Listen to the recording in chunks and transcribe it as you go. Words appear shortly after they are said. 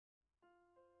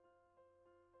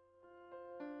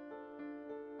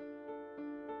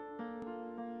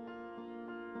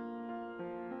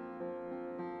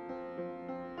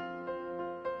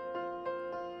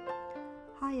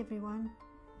everyone,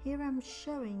 here I'm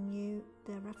showing you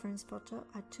the reference photo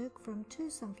I took from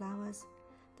 2 sunflowers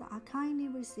that I kindly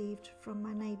received from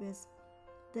my neighbours.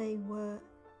 They were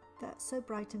so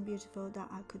bright and beautiful that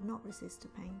I could not resist to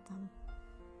paint them.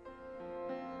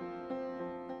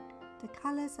 The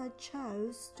colours I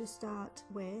chose to start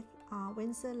with are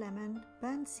Winsor Lemon,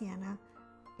 Burnt Sienna,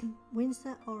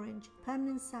 Winsor Orange,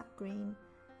 Permanent Sap Green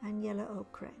and Yellow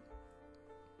Ochre.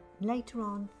 Later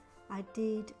on I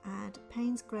did add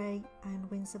Payne's Grey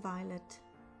and Winsor Violet.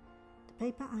 The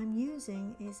paper I'm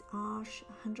using is Arches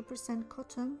 100%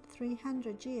 cotton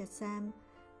 300 GSM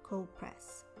cold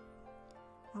press.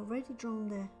 I've already drawn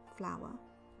the flower,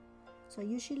 so I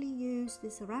usually use the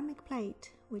ceramic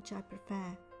plate, which I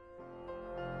prefer.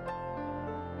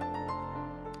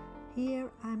 Here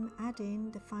I'm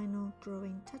adding the final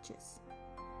drawing touches.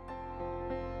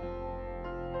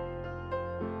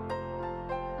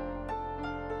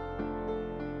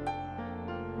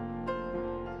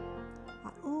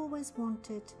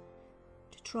 Wanted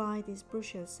to try this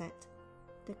Brusho set.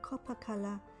 The copper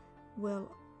color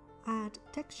will add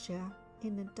texture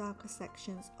in the darker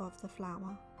sections of the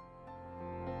flower.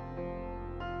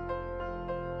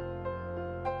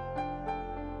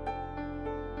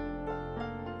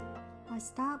 I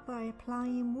start by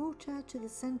applying water to the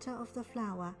center of the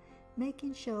flower,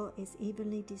 making sure it's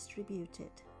evenly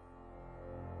distributed.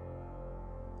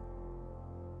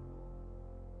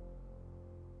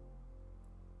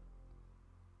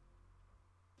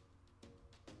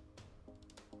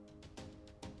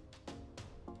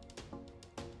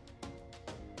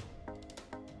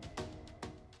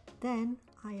 Then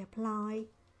I apply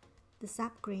the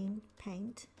sap green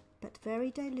paint, but very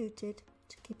diluted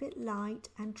to keep it light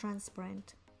and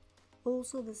transparent.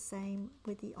 Also the same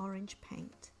with the orange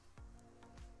paint.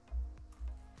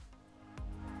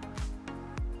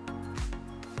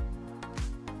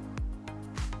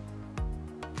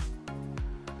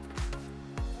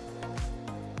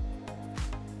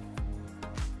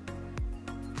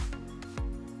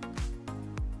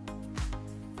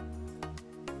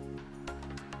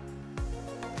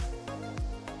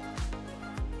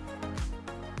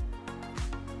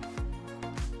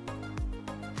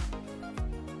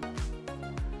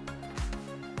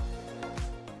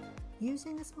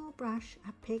 Using a small brush,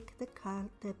 I pick the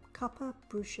copper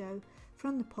Brusho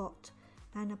from the pot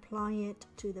and apply it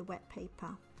to the wet paper.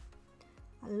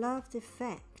 I love the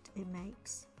effect it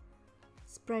makes,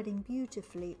 spreading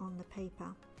beautifully on the paper.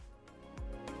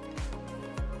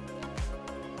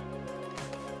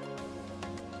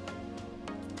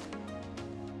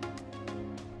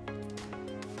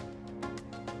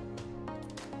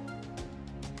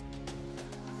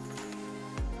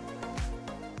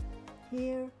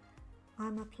 Here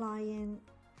I'm applying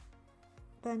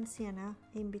burnt sienna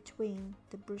in between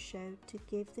the Brusho to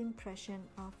give the impression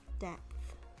of depth.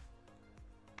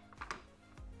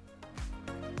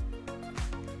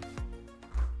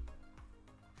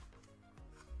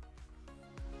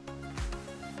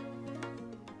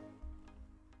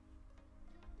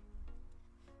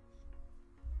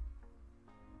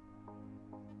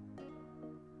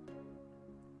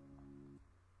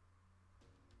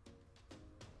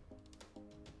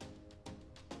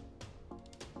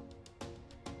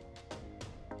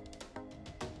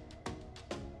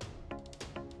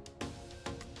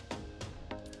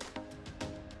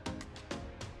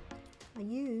 I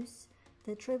use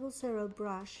the 000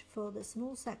 brush for the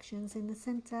small sections in the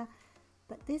center,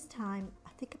 but this time a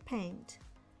thicker paint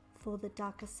for the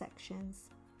darker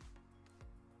sections,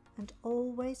 and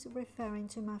always referring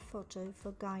to my photo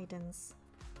for guidance.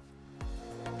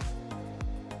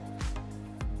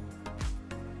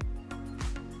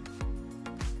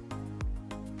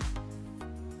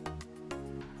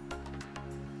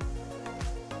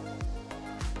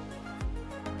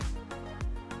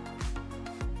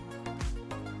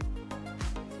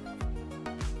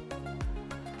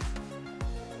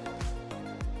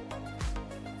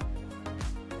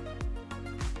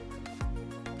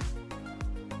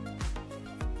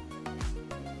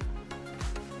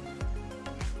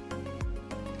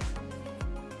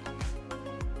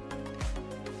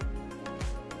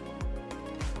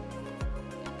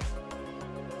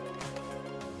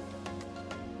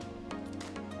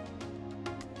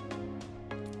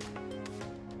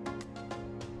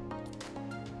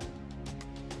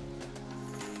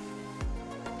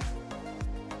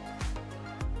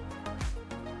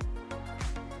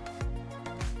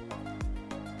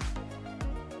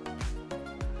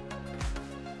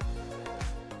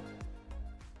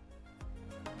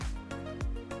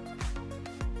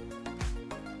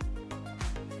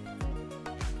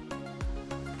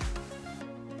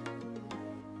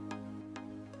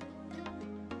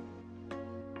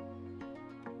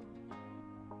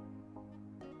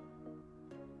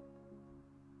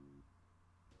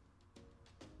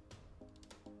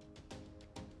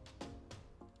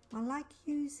 I like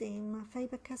using my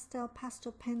Faber-Castell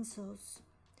pastel pencils,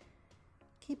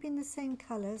 keeping the same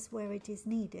colours where it is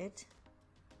needed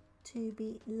to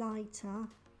be lighter.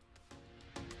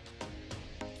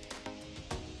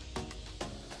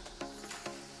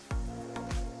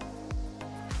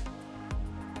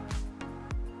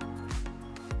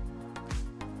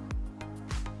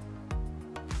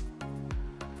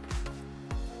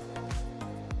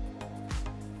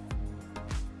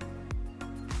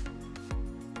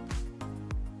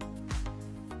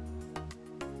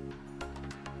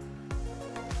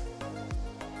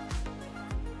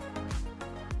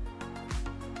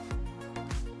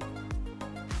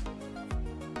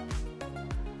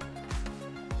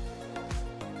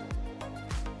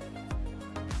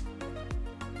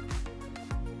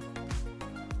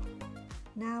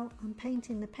 Now I'm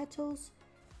painting the petals,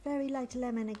 very light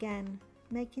lemon again,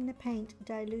 making the paint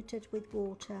diluted with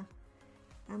water,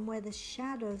 and where the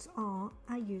shadows are,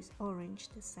 I use orange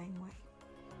the same way.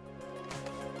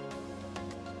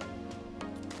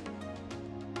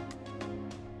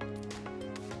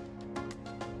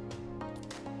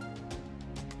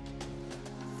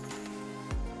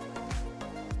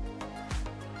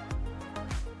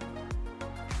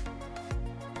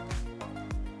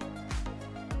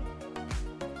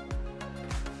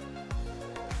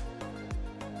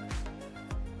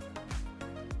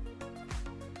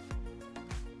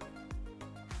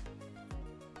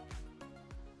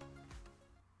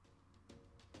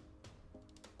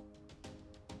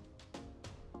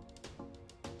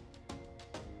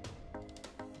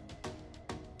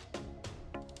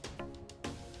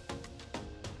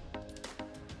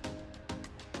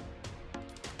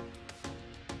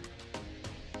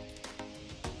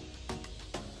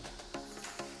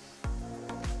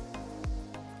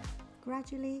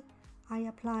 Gradually, I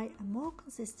apply a more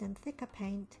consistent, thicker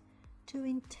paint to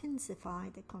intensify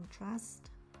the contrast.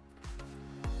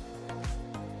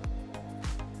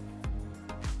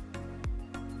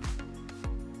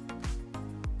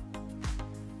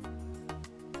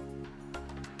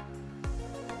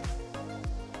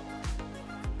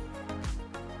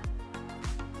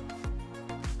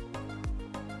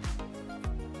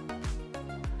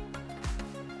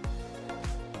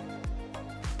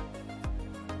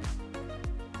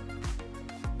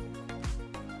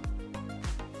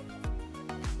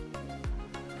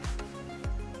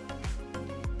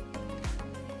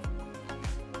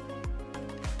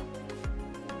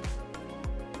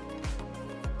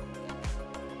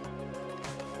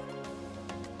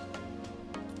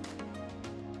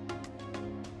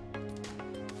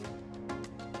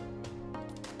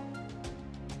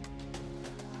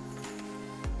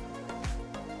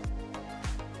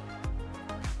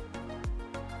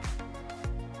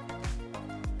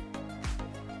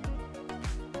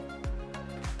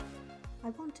 I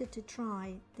wanted to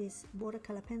try these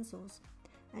watercolor pencils,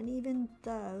 and even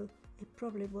though it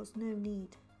probably was no need,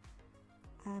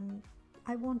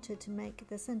 I wanted to make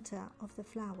the center of the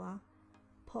flower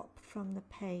pop from the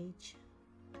page.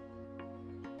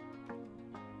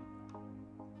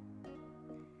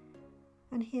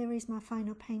 And here is my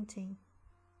final painting.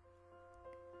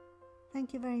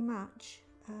 Thank you very much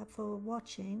for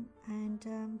watching, and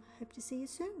hope to see you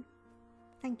soon.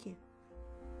 Thank you.